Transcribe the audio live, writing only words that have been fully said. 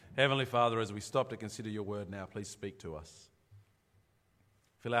Heavenly Father, as we stop to consider your word now, please speak to us.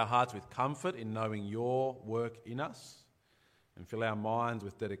 Fill our hearts with comfort in knowing your work in us, and fill our minds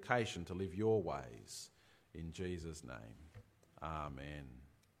with dedication to live your ways. In Jesus' name, amen.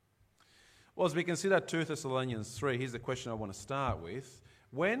 Well, as we consider 2 Thessalonians 3, here's the question I want to start with.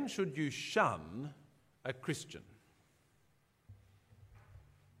 When should you shun a Christian?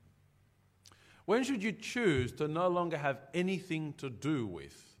 When should you choose to no longer have anything to do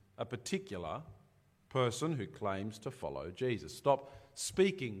with a particular person who claims to follow Jesus? Stop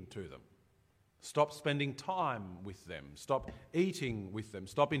speaking to them. Stop spending time with them. Stop eating with them.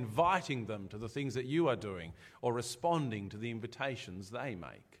 Stop inviting them to the things that you are doing or responding to the invitations they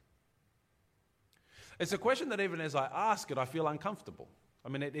make. It's a question that even as I ask it, I feel uncomfortable. I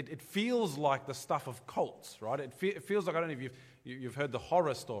mean, it feels like the stuff of cults, right? It feels like, I don't know if you've heard the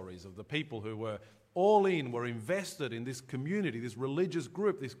horror stories of the people who were all in, were invested in this community, this religious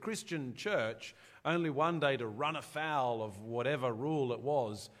group, this Christian church, only one day to run afoul of whatever rule it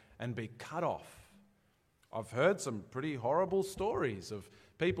was and be cut off. I've heard some pretty horrible stories of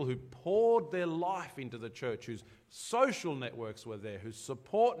people who poured their life into the church, whose social networks were there, whose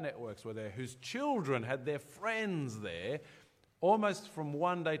support networks were there, whose children had their friends there, almost from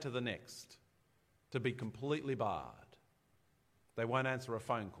one day to the next, to be completely barred. They won't answer a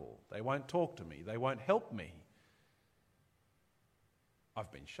phone call. They won't talk to me. They won't help me.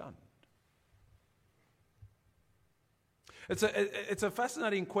 I've been shunned. It's a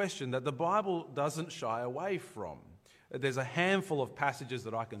fascinating question that the Bible doesn't shy away from. There's a handful of passages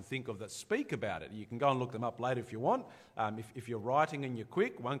that I can think of that speak about it. You can go and look them up later if you want. If you're writing and you're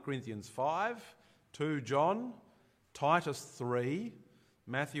quick, 1 Corinthians 5, 2 John, Titus 3,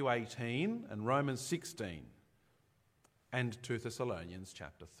 Matthew 18, and Romans 16, and 2 Thessalonians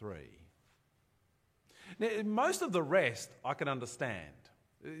chapter 3. Now, most of the rest I can understand.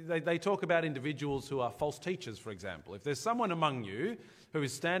 They talk about individuals who are false teachers, for example. If there's someone among you who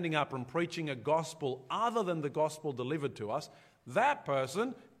is standing up and preaching a gospel other than the gospel delivered to us, that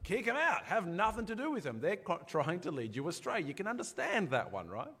person, kick them out. Have nothing to do with them. They're trying to lead you astray. You can understand that one,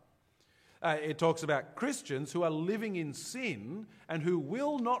 right? It talks about Christians who are living in sin and who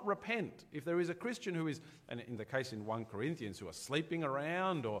will not repent. If there is a Christian who is, and in the case in 1 Corinthians, who are sleeping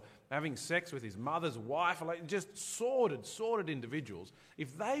around or having sex with his mother's wife, like just sordid individuals,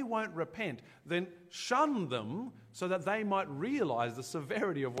 if they won't repent, then shun them so that they might realise the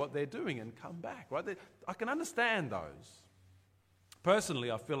severity of what they're doing and come back. Right? I can understand those.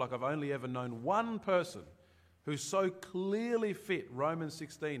 Personally, I feel like I've only ever known one person who so clearly fit Romans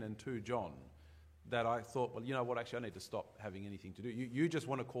 16 and 2 John that I thought, well, you know what, actually I need to stop having anything to do. You just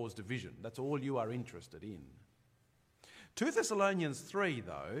want to cause division. That's all you are interested in. 2 Thessalonians 3,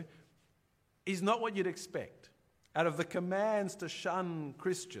 though, is not what you'd expect. Out of the commands to shun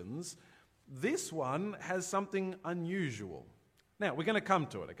Christians, this one has something unusual. Now, we're going to come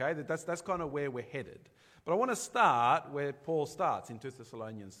to it, okay? That's kind of where we're headed. But I want to start where Paul starts in 2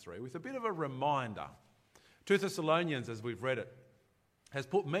 Thessalonians 3 with a bit of a reminder. 2 Thessalonians, as we've read it, has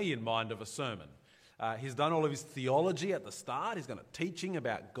put me in mind of a sermon. He's done all of his theology at the start. He's going to teaching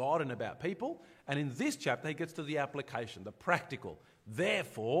about God and about people. And in this chapter, he gets to the application, the practical.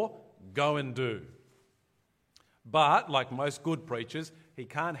 Therefore, go and do. But, like most good preachers, he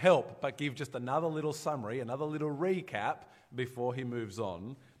can't help but give just another little summary, another little recap before he moves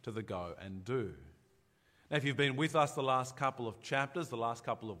on to the go and do. Now, if you've been with us the last couple of chapters, the last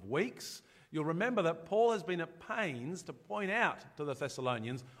couple of weeks, you'll remember that Paul has been at pains to point out to the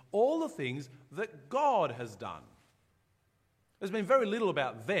Thessalonians all the things that God has done. There's been very little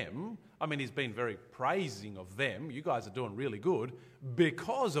about them. I mean, he's been very praising of them. You guys are doing really good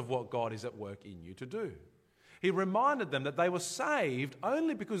because of what God is at work in you to do. He reminded them that they were saved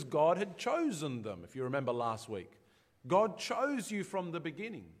only because God had chosen them, if you remember last week. God chose you from the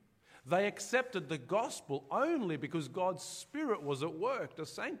beginning. They accepted the gospel only because God's Spirit was at work to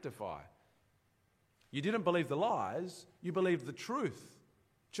sanctify. You didn't believe the lies, you believed the truth,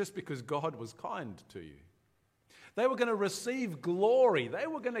 just because God was kind to you. They were going to receive glory. They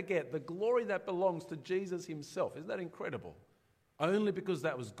were going to get the glory that belongs to Jesus himself. Isn't that incredible? Only because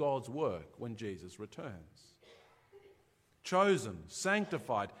that was God's work when Jesus returns. Chosen,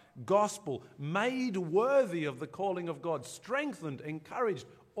 sanctified, gospel, made worthy of the calling of God, strengthened, encouraged.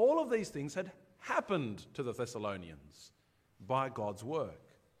 All of these things had happened to the Thessalonians by God's work.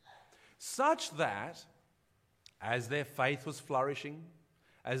 Such that, as their faith was flourishing,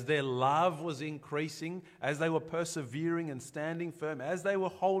 as their love was increasing, as they were persevering and standing firm, as they were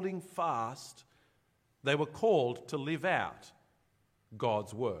holding fast, they were called to live out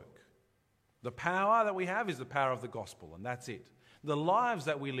God's work. The power that we have is the power of the gospel, and that's it. The lives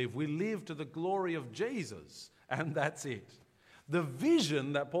that we live to the glory of Jesus, and that's it. The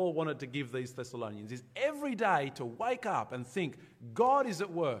vision that Paul wanted to give these Thessalonians is every day to wake up and think, God is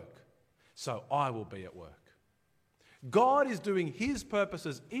at work, so I will be at work. God is doing his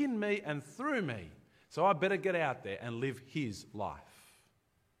purposes in me and through me, so I better get out there and live his life.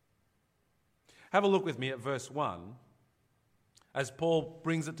 Have a look with me at verse 1 as Paul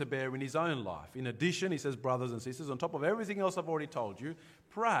brings it to bear in his own life. In addition, he says, brothers and sisters, on top of everything else I've already told you,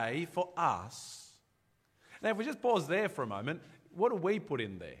 pray for us. Now, if we just pause there for a moment, what do we put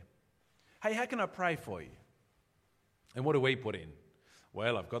in there? Hey, how can I pray for you? And what do we put in?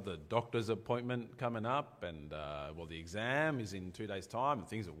 Well, I've got the doctor's appointment coming up, and the exam is in 2 days' time, and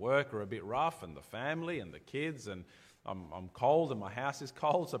things at work are a bit rough, and the family and the kids, and I'm cold, and my house is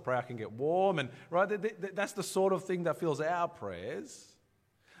cold, so pray I can get warm. And right, that's the sort of thing that fills our prayers.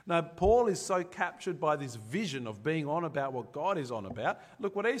 Now, Paul is so captured by this vision of being on about what God is on about.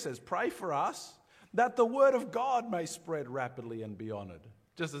 Look what he says: pray for us, that the word of God may spread rapidly and be honoured,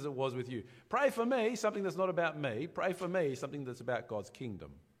 just as it was with you. Pray for me, something that's not about me. Pray for me, something that's about God's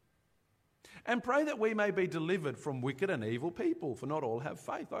kingdom. And pray that we may be delivered from wicked and evil people, for not all have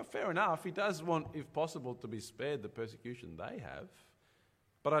faith. Oh, fair enough, he does want, if possible, to be spared the persecution they have.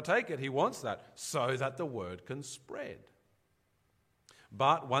 But I take it he wants that so that the word can spread.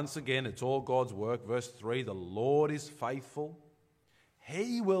 But once again, it's all God's work. Verse 3, the Lord is faithful.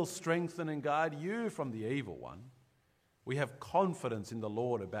 He will strengthen and guard you from the evil one. We have confidence in the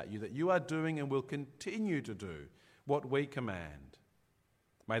Lord about you, that you are doing and will continue to do what we command.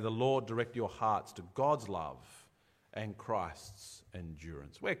 May the Lord direct your hearts to God's love and Christ's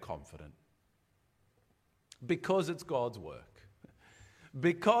endurance. We're confident because it's God's work.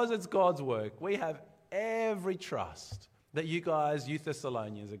 Because it's God's work, we have every trust that you guys, you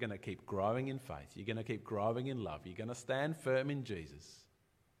Thessalonians, are going to keep growing in faith. You're going to keep growing in love. You're going to stand firm in Jesus.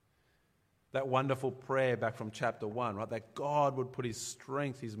 That wonderful prayer back from chapter 1, right? That God would put his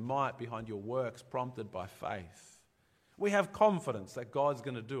strength, his might behind your works prompted by faith. We have confidence that God's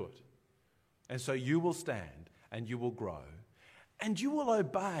going to do it. And so you will stand and you will grow and you will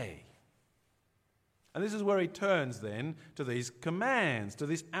obey. And this is where he turns then to these commands, to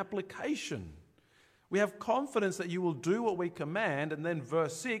this application. We have confidence that you will do what we command. And then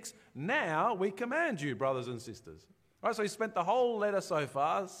verse 6, now we command you, brothers and sisters. All right, so he spent the whole letter so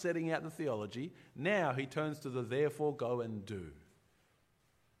far setting out the theology. Now he turns to the therefore go and do.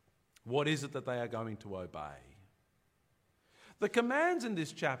 What is it that they are going to obey? The commands in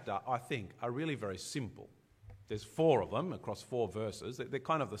this chapter, I think, are really very simple. There's 4 of them across 4 verses. They're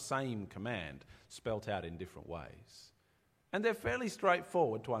kind of the same command, spelt out in different ways. And they're fairly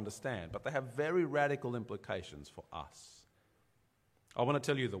straightforward to understand, but they have very radical implications for us. I want to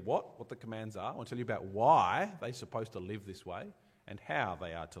tell you what the commands are. I want to tell you about why they're supposed to live this way and how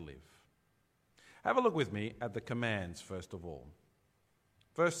they are to live. Have a look with me at the commands first of all.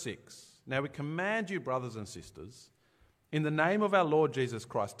 Verse 6, now we command you, brothers and sisters, in the name of our Lord Jesus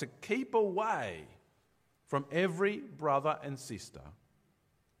Christ, to keep away from every brother and sister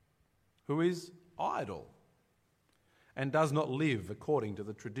who is idle and does not live according to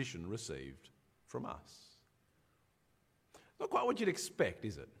the tradition received from us. Not quite what you'd expect,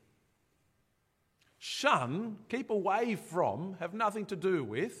 is it? Shun, keep away from, have nothing to do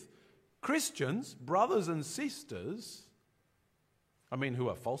with Christians, brothers and sisters. I mean, who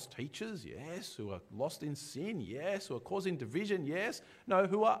are false teachers? Yes. Who are lost in sin? Yes. Who are causing division? Yes. No,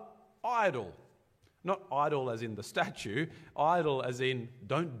 who are idle. Not idle as in the statue, idle as in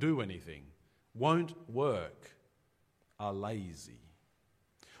don't do anything, won't work, are lazy.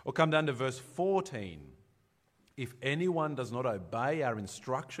 Or come down to verse 14. If anyone does not obey our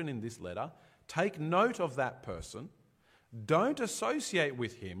instruction in this letter, take note of that person. Don't associate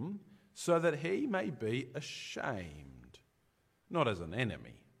with him so that he may be ashamed. Not as an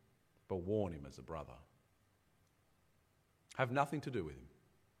enemy, but warn him as a brother. Have nothing to do with him.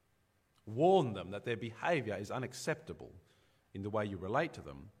 Warn them that their behaviour is unacceptable in the way you relate to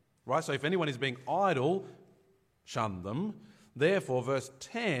them. Right? So if anyone is being idle, shun them. Therefore, verse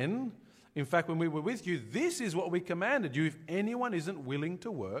 10, in fact, when we were with you, this is what we commanded you. If anyone isn't willing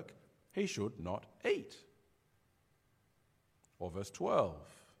to work, he should not eat. Or verse 12.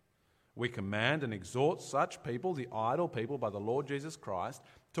 We command and exhort such people, the idle people by the Lord Jesus Christ,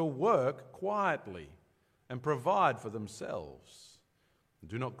 to work quietly and provide for themselves.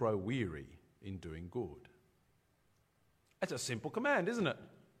 Do not grow weary in doing good. That's a simple command, isn't it?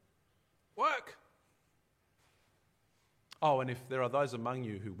 Work. Oh, and if there are those among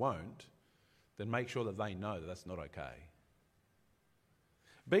you who won't, then make sure that they know that that's not okay.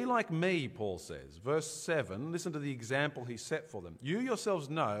 Be like me, Paul says. Verse 7, listen to the example he set for them. You yourselves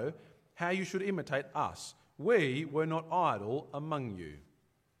know how you should imitate us. We were not idle among you.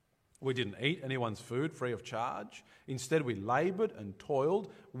 We didn't eat anyone's food free of charge. Instead, we laboured and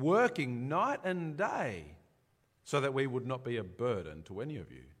toiled, working night and day, so that we would not be a burden to any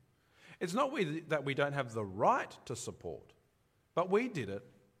of you. It's not that we don't have the right to support, but we did it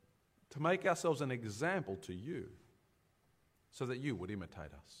to make ourselves an example to you, so that you would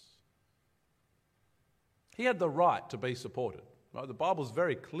imitate us. He had the right to be supported. Right? The Bible's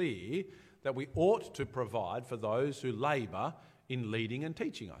very clear that we ought to provide for those who labour in leading and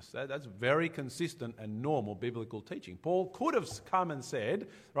teaching us. That's very consistent and normal biblical teaching. Paul could have come and said,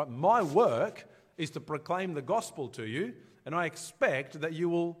 right, my work is to proclaim the gospel to you, and I expect that you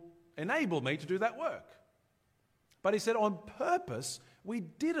will enable me to do that work. But he said, on purpose, we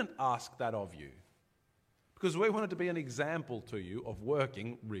didn't ask that of you, because we wanted to be an example to you of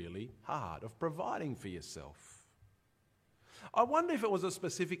working really hard, of providing for yourself. I wonder if it was a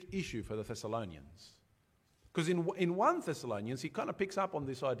specific issue for the Thessalonians. Because in 1 Thessalonians, he kind of picks up on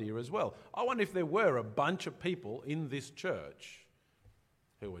this idea as well. I wonder if there were a bunch of people in this church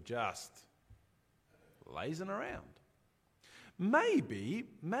who were just lazing around. Maybe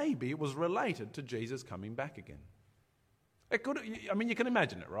it was related to Jesus coming back again. It could, I mean, you can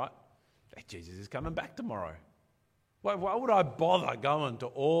imagine it, right? Hey, Jesus is coming back tomorrow. Why would I bother going to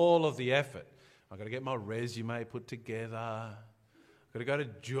all of the effort? I've got to get my resume put together. I've got to go to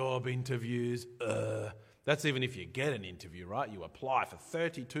job interviews. That's even if you get an interview, right? You apply for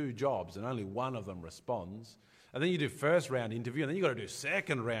 32 jobs and only one of them responds. And then you do first round interview, and then you've got to do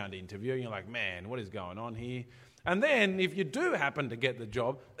second round interview, and you're like, man, what is going on here? And then if you do happen to get the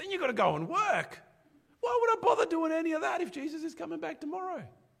job, then you've got to go and work. Why would I bother doing any of that if Jesus is coming back tomorrow?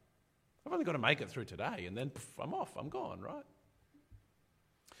 I've only got to make it through today, and then I'm off, I'm gone, right?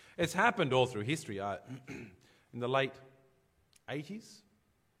 It's happened all through history. In the late 80s,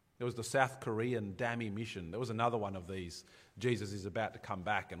 there was the South Korean Dami mission. There was another one of these. Jesus is about to come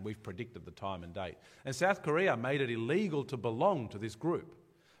back, and we've predicted the time and date. And South Korea made it illegal to belong to this group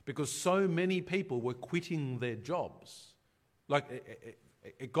because so many people were quitting their jobs. Like,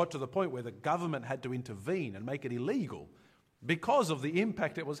 it got to the point where the government had to intervene and make it illegal because of the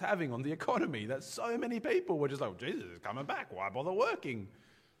impact it was having on the economy, that so many people were just like, Jesus is coming back, why bother working?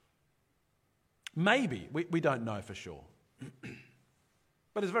 Maybe, we don't know for sure.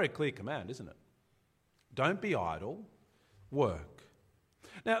 But it's a very clear command, isn't it? Don't be idle, work.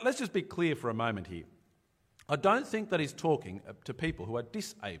 Now, let's just be clear for a moment here. I don't think that he's talking to people who are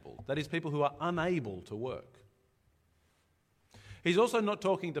disabled, that is, people who are unable to work. He's also not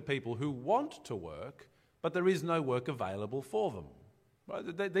talking to people who want to work, but there is no work available for them.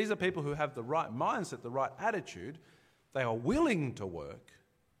 Right? These are people who have the right mindset, the right attitude. They are willing to work.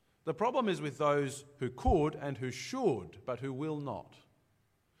 The problem is with those who could and who should, but who will not.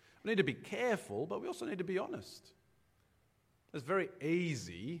 We need to be careful, but we also need to be honest. It's very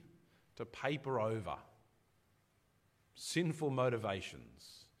easy to paper over sinful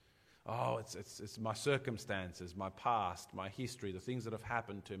motivations. Oh, it's my circumstances, my past, my history, the things that have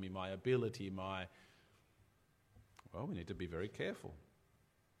happened to me, my ability, Well, we need to be very careful.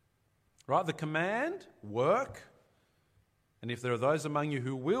 Right? The command, work. And if there are those among you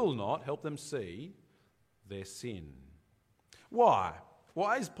who will not, help them see their sin. Why?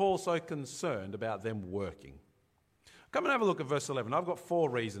 Why is Paul so concerned about them working? Come and have a look at verse 11. I've got 4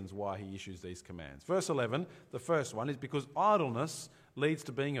 reasons why he issues these commands. Verse 11, the first one is because idleness leads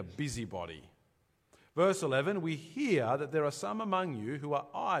to being a busybody. Verse 11, we hear that there are some among you who are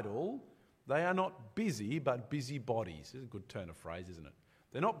idle. They are not busy, but busybodies. This is a good turn of phrase, isn't it?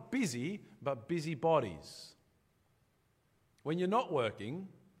 They're not busy, but busybodies. When you're not working,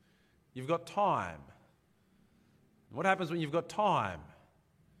 you've got time. And what happens when you've got time?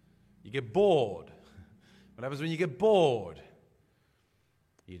 You get bored. What happens when you get bored?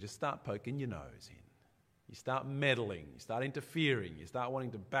 You just start poking your nose in. You start meddling. You start interfering. You start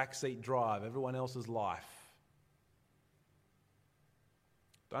wanting to backseat drive everyone else's life.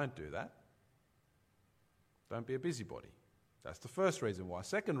 Don't do that. Don't be a busybody. That's the first reason why.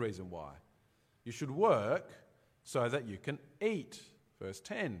 Second reason why. You should work so that you can eat. Verse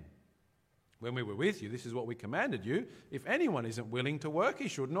 10. When we were with you, this is what we commanded you. If anyone isn't willing to work, he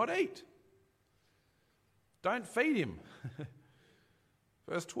should not eat. Don't feed him.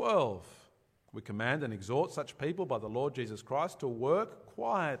 Verse 12. We command and exhort such people by the Lord Jesus Christ to work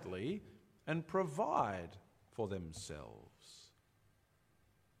quietly and provide for themselves.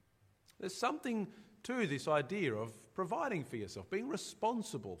 There's something to this idea of providing for yourself, being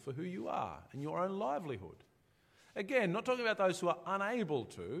responsible for who you are and your own livelihood. Again, not talking about those who are unable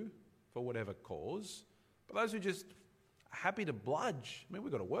to, for whatever cause, but those who just are happy to bludge. I mean,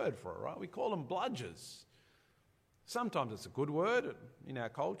 we've got a word for it, right? We call them bludgers. Sometimes it's a good word in our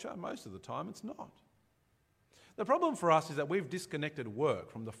culture. Most of the time it's not. The problem for us is that we've disconnected work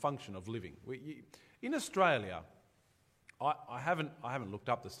from the function of living. In Australia, I haven't looked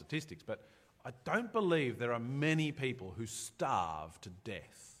up the statistics, but I don't believe there are many people who starve to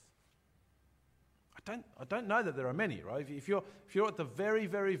death. I don't know that there are many, right? If you're at the very,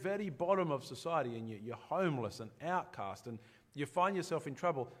 very, very bottom of society and you're homeless and outcast and you find yourself in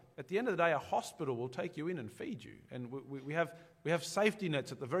trouble, at the end of the day, a hospital will take you in and feed you. And we have safety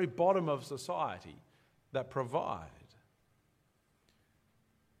nets at the very bottom of society that provide.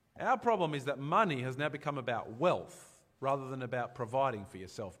 Our problem is that money has now become about wealth rather than about providing for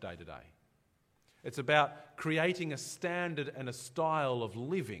yourself day to day. It's about creating a standard and a style of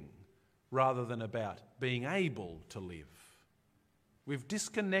living rather than about being able to live. We've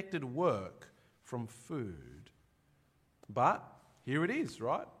disconnected work from food. But here it is,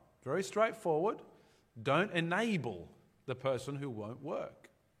 right? Very straightforward. Don't enable the person who won't work.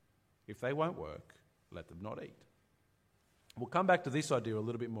 If they won't work, let them not eat. We'll come back to this idea a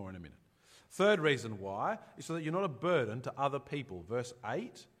little bit more in a minute. Third reason why is so that you're not a burden to other people. Verse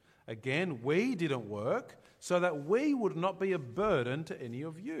 8, again, we didn't work so that we would not be a burden to any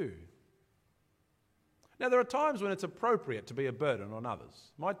of you. Now, there are times when it's appropriate to be a burden on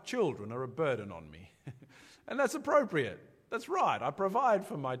others. My children are a burden on me. And that's appropriate. That's right. I provide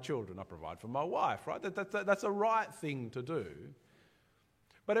for my children. I provide for my wife, right? That's a right thing to do.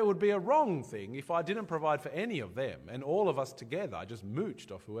 But it would be a wrong thing if I didn't provide for any of them and all of us together just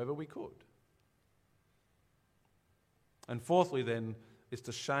mooched off whoever we could. And fourthly, then, is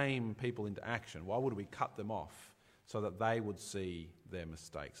to shame people into action. Why would we cut them off so that they would see their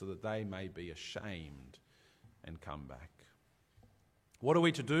mistake, so that they may be ashamed and come back? What are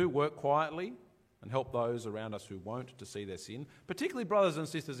we to do? Work quietly and help those around us who won't to see their sin, particularly brothers and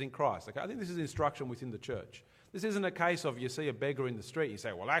sisters in Christ. Okay, I think this is instruction within the church. This isn't a case of you see a beggar in the street, you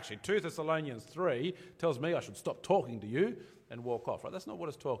say, well, actually, 2 Thessalonians 3 tells me I should stop talking to you and walk off. Right? That's not what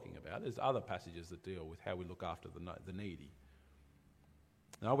it's talking about. There's other passages that deal with how we look after the needy.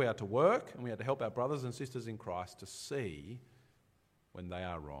 No, we are to work and we are to help our brothers and sisters in Christ to see when they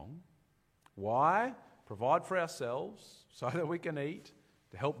are wrong. Why? Provide for ourselves so that we can eat,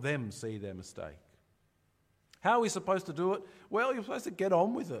 to help them see their mistake. How are we supposed to do it? Well, you're supposed to get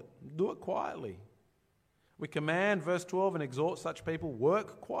on with it. Do it quietly. We command, verse 12, and exhort such people,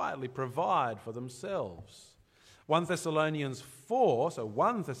 work quietly, provide for themselves. 1 Thessalonians 4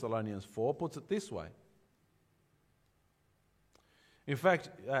 puts it this way. In fact,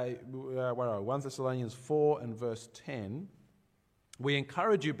 1 Thessalonians 4 and verse 10, we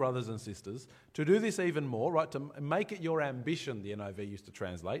encourage you, brothers and sisters, to do this even more, right? To make it your ambition, the NIV used to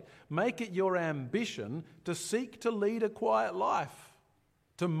translate. Make it your ambition to seek to lead a quiet life,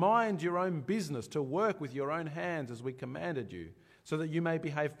 to mind your own business, to work with your own hands as we commanded you, so that you may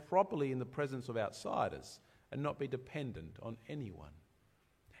behave properly in the presence of outsiders and not be dependent on anyone.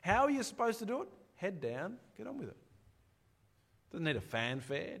 How are you supposed to do it? Head down, get on with it. Doesn't need a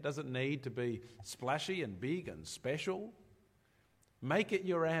fanfare, doesn't need to be splashy and big and special. Make it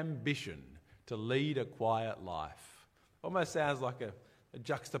your ambition to lead a quiet life. Almost sounds like a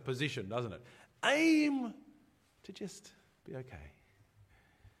juxtaposition, doesn't it? Aim to just be okay.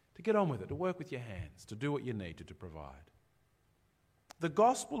 To get on with it, to work with your hands, to do what you need to provide. The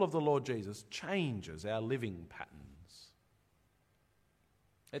gospel of the Lord Jesus changes our living patterns.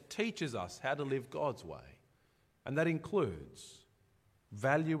 It teaches us how to live God's way, and that includes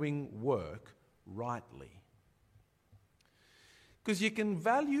valuing work rightly. Because you can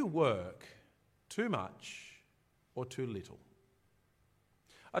value work too much or too little.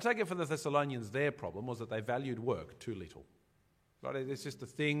 I take it for the Thessalonians, their problem was that they valued work too little. Right? It's just a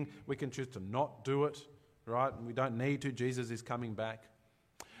thing, we can choose to not do it, right? We don't need to, Jesus is coming back.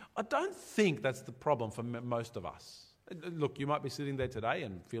 I don't think that's the problem for most of us. Look, you might be sitting there today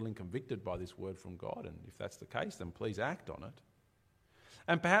and feeling convicted by this word from God, and if that's the case, then please act on it.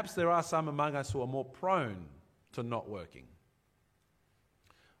 And perhaps there are some among us who are more prone to not working.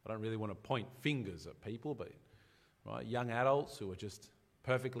 I don't really want to point fingers at people, but right, young adults who are just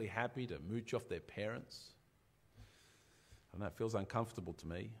perfectly happy to mooch off their parents. And that feels uncomfortable to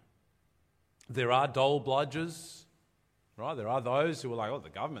me. There are dole bludgers, right? There are those who are like, oh, the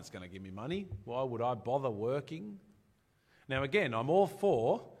government's going to give me money. Why would I bother working? Now, again, I'm all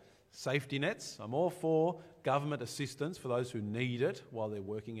for safety nets. I'm all for government assistance for those who need it while they're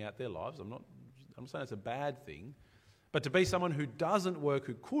working out their lives. I'm saying it's a bad thing. But to be someone who doesn't work,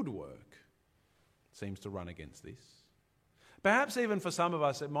 who could work, seems to run against this. Perhaps even for some of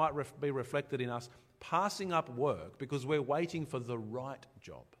us, it might be reflected in us passing up work because we're waiting for the right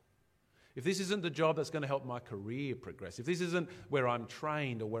job. If this isn't the job that's going to help my career progress, if this isn't where I'm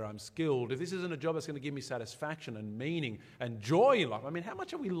trained or where I'm skilled, if this isn't a job that's going to give me satisfaction and meaning and joy in life, I mean, how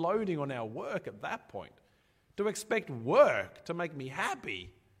much are we loading on our work at that point? To expect work to make me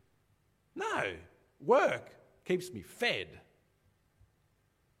happy? No, work keeps me fed.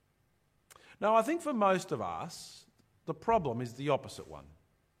 Now, I think for most of us, the problem is the opposite one.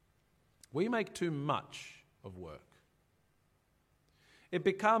 We make too much of work. It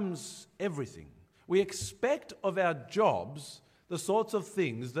becomes everything. We expect of our jobs the sorts of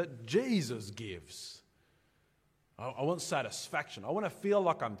things that Jesus gives. I want satisfaction. I want to feel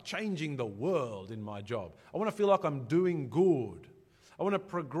like I'm changing the world in my job. I want to feel like I'm doing good. I want to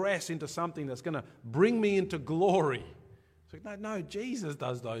progress into something that's going to bring me into glory. It's like, no, Jesus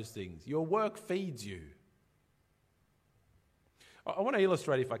does those things. Your work feeds you. I want to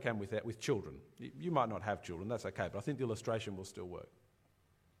illustrate, if I can, with children. You might not have children, that's okay, but I think the illustration will still work.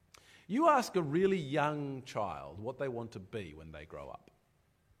 You ask a really young child what they want to be when they grow up.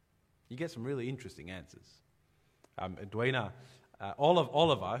 You get some really interesting answers. Edwina,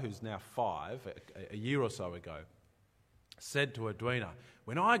 Oliver, who's now 5, a year or so ago, said to Edwina,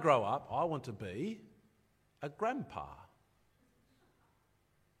 when I grow up, I want to be a grandpa.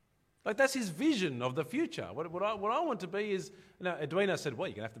 Like, that's his vision of the future. What I want to be is... Edwina said, well,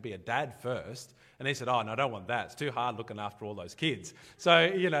 you're going to have to be a dad first. And he said, oh, no, I don't want that. It's too hard looking after all those kids.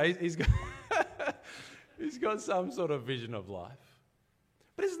 So, he's got, he's got some sort of vision of life.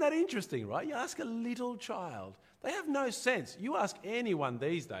 But isn't that interesting, right? You ask a little child. They have no sense. You ask anyone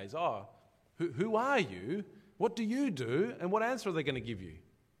these days, oh, who are you? What do you do? And what answer are they going to give you?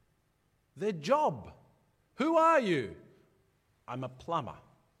 Their job. Who are you? I'm a plumber.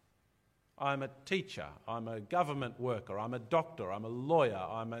 I'm a teacher, I'm a government worker, I'm a doctor, I'm a lawyer,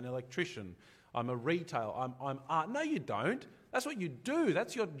 I'm an electrician, I'm a retailer, I'm art. No, you don't. That's what you do.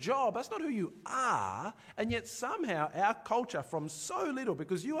 That's your job. That's not who you are. And yet somehow our culture from so little,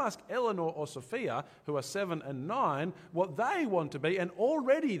 because you ask Eleanor or Sophia, who are 7 and 9, what they want to be, and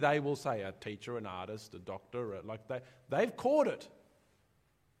already they will say a teacher, an artist, a doctor, they've caught it.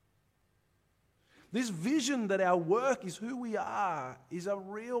 This vision that our work is who we are is a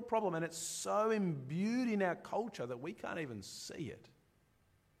real problem, and it's so imbued in our culture that we can't even see it.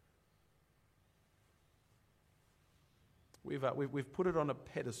 We've put it on a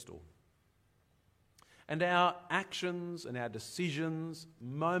pedestal. And our actions and our decisions,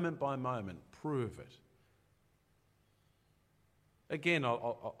 moment by moment, prove it. Again,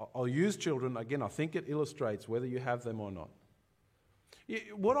 I'll use children. Again, I think it illustrates whether you have them or not.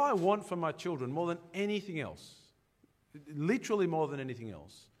 What I want for my children more than anything else, literally more than anything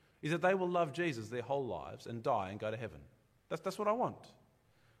else, is that they will love Jesus their whole lives and die and go to heaven. That's what I want.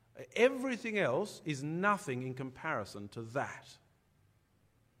 Everything else is nothing in comparison to that.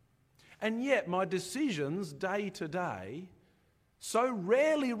 And yet my decisions day to day so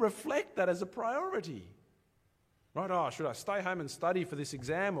rarely reflect that as a priority. Right, oh, should I stay home and study for this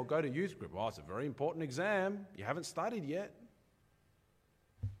exam or go to youth group? Oh, it's a very important exam. You haven't studied yet.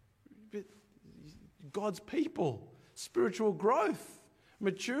 God's people, spiritual growth,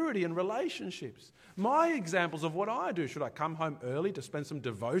 maturity and relationships. My examples of what I do, should I come home early to spend some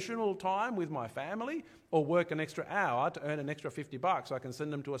devotional time with my family or work an extra hour to earn an extra $50 so I can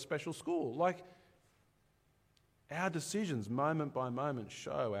send them to a special school? Our decisions moment by moment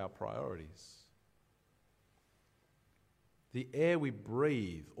show our priorities. The air we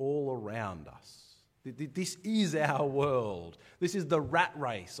breathe all around us. This is our world. This is the rat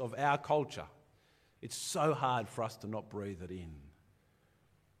race of our culture. It's so hard for us to not breathe it in.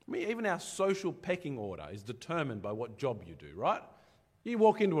 I mean, even our social pecking order is determined by what job you do, right? You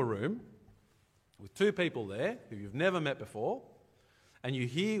walk into a room with 2 people there who you've never met before, and you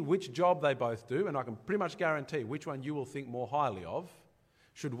hear which job they both do, and I can pretty much guarantee which one you will think more highly of.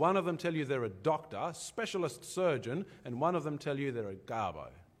 Should one of them tell you they're a doctor, specialist surgeon, and one of them tell you they're a garbo,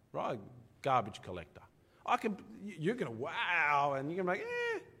 right? Garbage collector. You're going to wow, and you're going to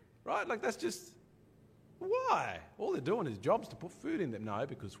be right? That's just... Why? All they're doing is jobs to put food in them. No,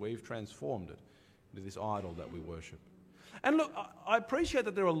 because we've transformed it into this idol that we worship. And look, I appreciate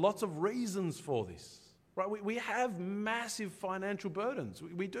that there are lots of reasons for this. Right? We have massive financial burdens.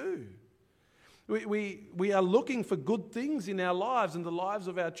 We do. We are looking for good things in our lives and the lives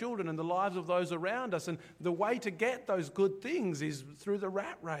of our children and the lives of those around us. And the way to get those good things is through the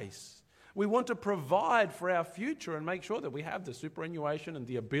rat race. We want to provide for our future and make sure that we have the superannuation and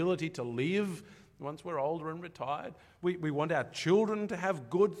the ability to live once we're older and retired. We want our children to have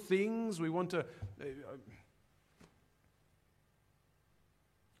good things. We want to...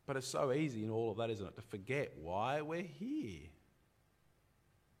 But it's so easy in all of that, isn't it, to forget why we're here.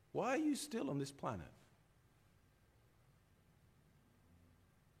 Why are you still on this planet?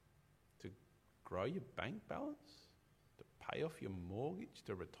 To grow your bank balance? To pay off your mortgage?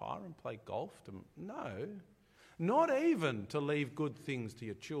 To retire and play golf? No. Not even to leave good things to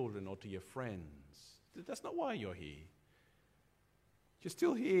your children or to your friends. That's not why you're here. You're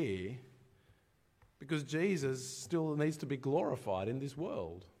still here because Jesus still needs to be glorified in this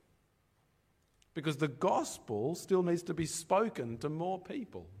world. Because the gospel still needs to be spoken to more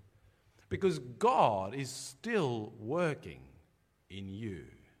people. Because God is still working in you.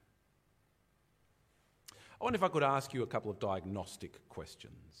 I wonder if I could ask you a couple of diagnostic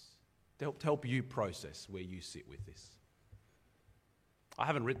questions to help you process where you sit with this. I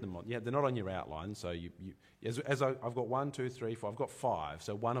haven't written them on. Yeah, they're not on your outline, so I've got 1, 2, 3, 4. I've got 5,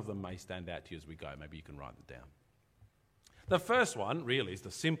 so one of them may stand out to you as we go. Maybe you can write it down. The first one, really, is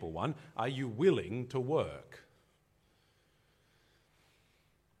the simple one. Are you willing to work?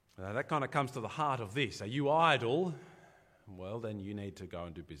 That kind of comes to the heart of this. Are you idle? Well, then you need to go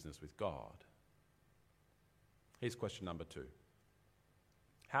and do business with God. Here's question number 2.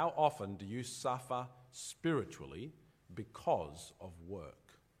 How often do you suffer spiritually because of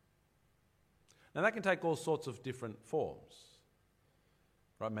work? Now, that can take all sorts of different forms.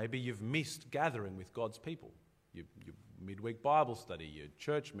 Right? Maybe you've missed gathering with God's people. Your midweek Bible study, your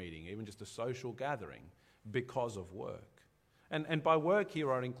church meeting, even just a social gathering because of work. And by work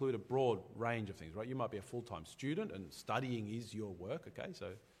here, I'd include a broad range of things, right? You might be a full-time student and studying is your work, okay? So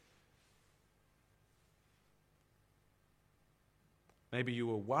maybe you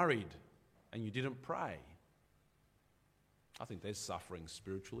were worried and you didn't pray. I think there's suffering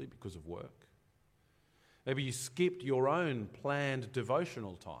spiritually because of work. Maybe you skipped your own planned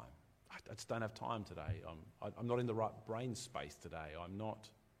devotional time. I just don't have time today. I'm not in the right brain space today. I'm not.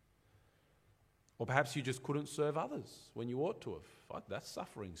 Or perhaps you just couldn't serve others when you ought to have. That's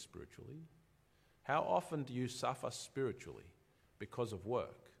suffering spiritually. How often do you suffer spiritually because of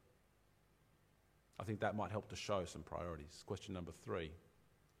work? I think that might help to show some priorities. Question number 3.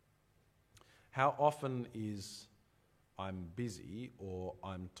 How often is I'm busy or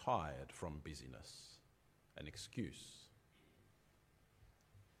I'm tired from busyness an excuse?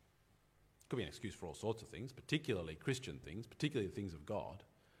 Could be an excuse for all sorts of things, particularly Christian things, particularly the things of God.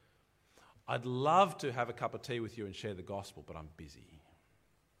 I'd love to have a cup of tea with you and share the gospel, but I'm busy.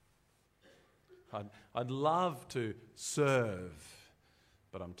 I'd love to serve,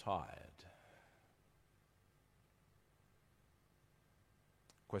 but I'm tired.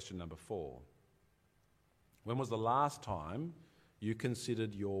 Question number 4. When was the last time you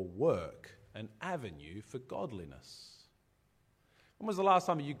considered your work an avenue for godliness? When was the last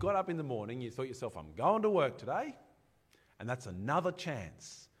time you got up in the morning, you thought to yourself, I'm going to work today, and that's another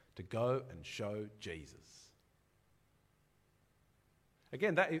chance to go and show Jesus?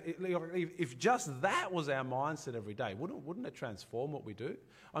 Again, if just that was our mindset every day, wouldn't it transform what we do?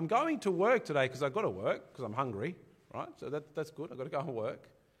 I'm going to work today because I've got to work, because I'm hungry, right? So that's good, I've got to go and work.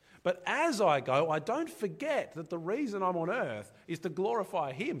 But as I go, I don't forget that the reason I'm on earth is to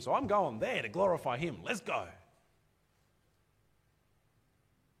glorify Him. So I'm going there to glorify Him. Let's go.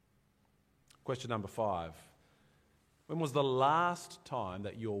 Question number 5. When was the last time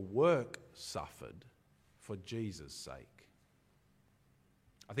that your work suffered for Jesus' sake?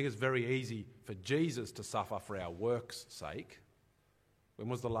 I think it's very easy for Jesus to suffer for our work's sake. When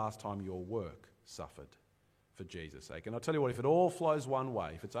was the last time your work suffered for Jesus' sake? And I'll tell you what, if it all flows one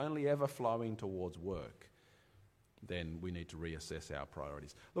way, if it's only ever flowing towards work, then we need to reassess our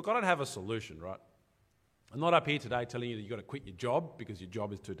priorities. Look, I don't have a solution, right? I'm not up here today telling you that you've got to quit your job because your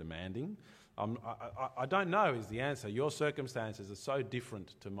job is too demanding. I don't know is the answer. Your circumstances are so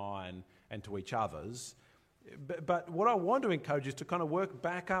different to mine and to each other's. But what I want to encourage you is to kind of work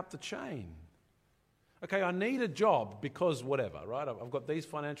back up the chain. Okay, I need a job because whatever, right? I've got these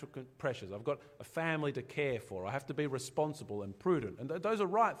financial pressures. I've got a family to care for. I have to be responsible and prudent. And those are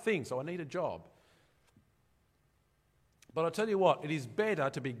right things, so I need a job. But I'll tell you what, it is better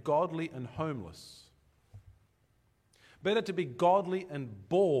to be godly and homeless. Better to be godly and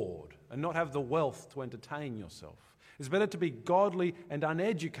bored and not have the wealth to entertain yourself. It's better to be godly and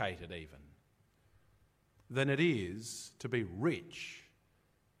uneducated even than it is to be rich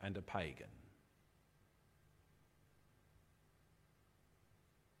and a pagan.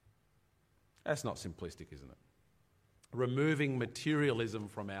 That's not simplistic, isn't it? Removing materialism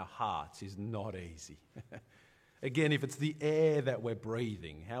from our hearts is not easy. Again, if it's the air that we're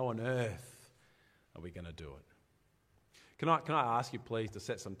breathing, how on earth are we going to do it? Can I ask you please to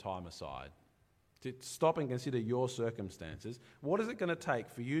set some time aside, to stop and consider your circumstances? What is it going to take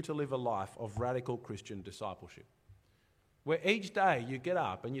for you to live a life of radical Christian discipleship? Where each day you get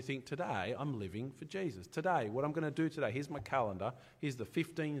up and you think, today I'm living for Jesus. Today, what I'm going to do today, here's my calendar, here's the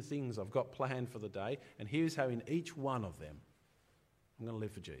 15 things I've got planned for the day, and here's how in each one of them I'm going to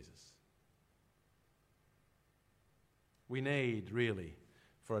live for Jesus. We need, really,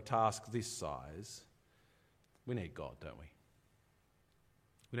 for a task this size, we need God, don't we?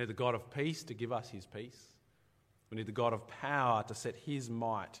 We need the God of peace to give us his peace. We need the God of power to set his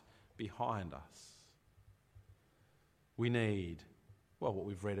might behind us. We need, well, what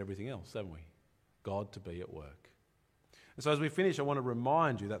we've read everything else, haven't we? God to be at work. And so as we finish, I want to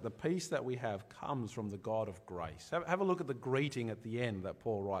remind you that the peace that we have comes from the God of grace. Have a look at the greeting at the end that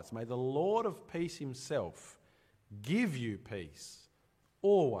Paul writes. May the Lord of peace himself give you peace,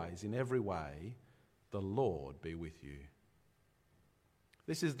 always, in every way. The Lord be with you.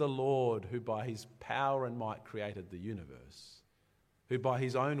 This is the Lord who by his power and might created the universe, who by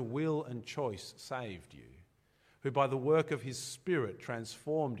his own will and choice saved you, who by the work of his Spirit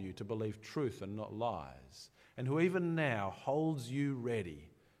transformed you to believe truth and not lies, and who even now holds you ready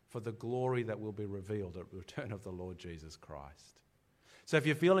for the glory that will be revealed at the return of the Lord Jesus Christ. So if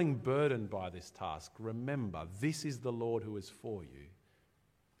you're feeling burdened by this task, remember, this is the Lord who is for you.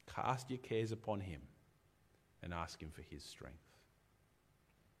 Cast your cares upon him and ask him for his strength.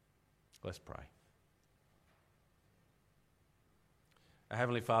 Let's pray. Our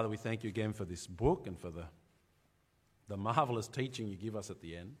Heavenly Father, we thank you again for this book and for the marvellous teaching you give us at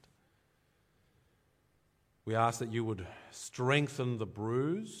the end. We ask that you would strengthen the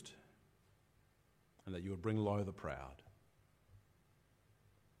bruised and that you would bring low the proud.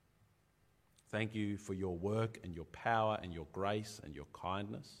 Thank you for your work and your power and your grace and your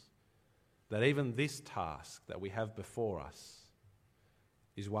kindness, that even this task that we have before us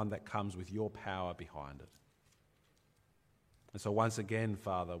is one that comes with your power behind it. And so once again,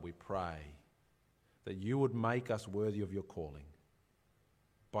 Father, we pray that you would make us worthy of your calling.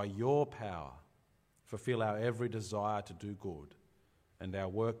 By your power, fulfill our every desire to do good and our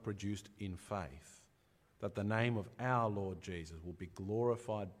work produced in faith, that the name of our Lord Jesus will be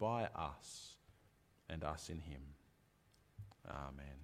glorified by us and us in him. Amen.